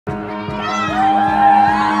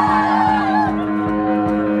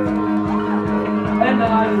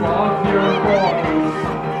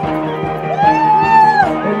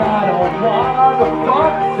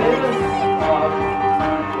this up.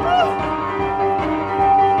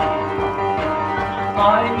 I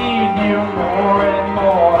need you more and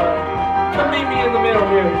more. Come meet me in the middle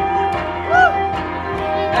here.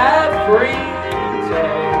 Every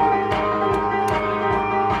day.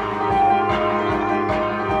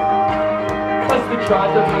 Cause the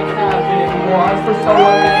drive that we have in was for so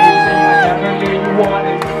amazing. I never knew you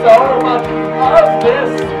wanted so much of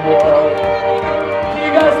this world. You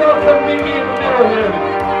guys all come meet me in the middle here.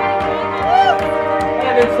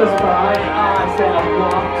 And it says my eyes that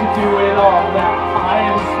want to do it all, that I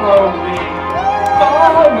am slowly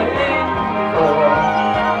falling for.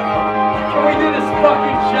 Can we do this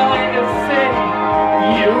fucking giant and sing?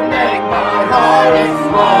 You make my heart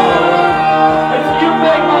explode. If you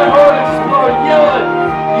make my heart explode, yell it.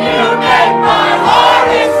 You make my heart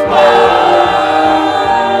explode.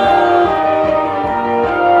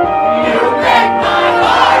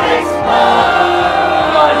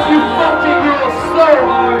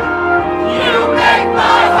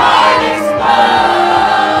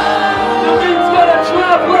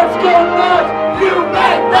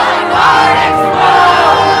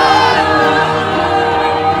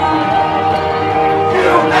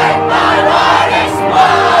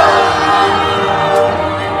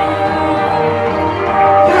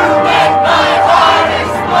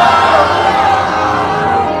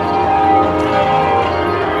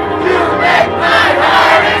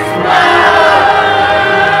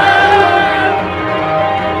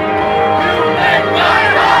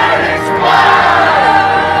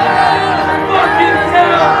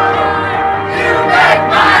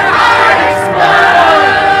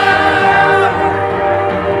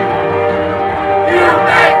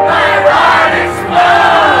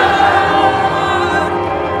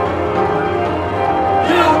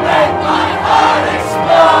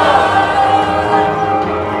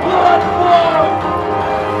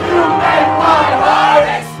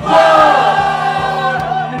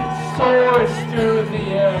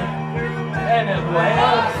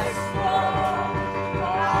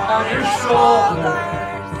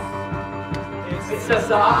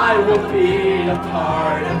 I will be a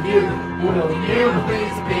part of you. Will you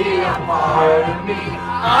please be a part of me?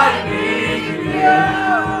 I need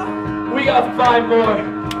you. We got 5 more.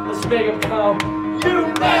 Let's make them come. You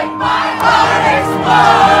make my heart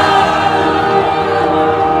explode.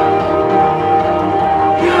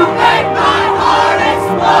 You make my heart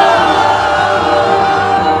explode.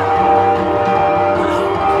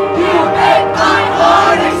 You make my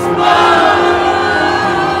heart explode.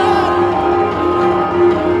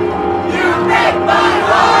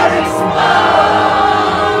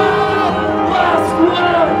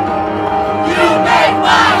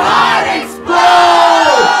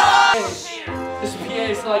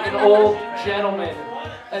 Old gentleman,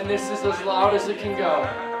 and this is as loud as it can go.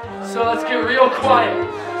 So let's get real quiet.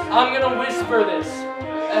 I'm gonna whisper this,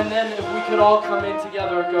 and then if we could all come in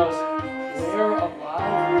together, it goes, we're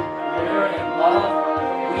alive, we're in love,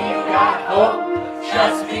 we've got hope,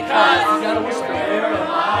 just because. You gotta whisper. We're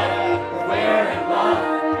alive, we're in love,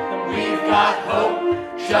 and we've got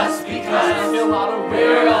hope, just because.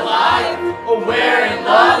 We're alive, we're in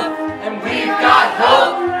love, and we've got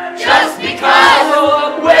hope, just because.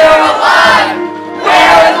 We're alive,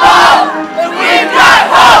 we're in love.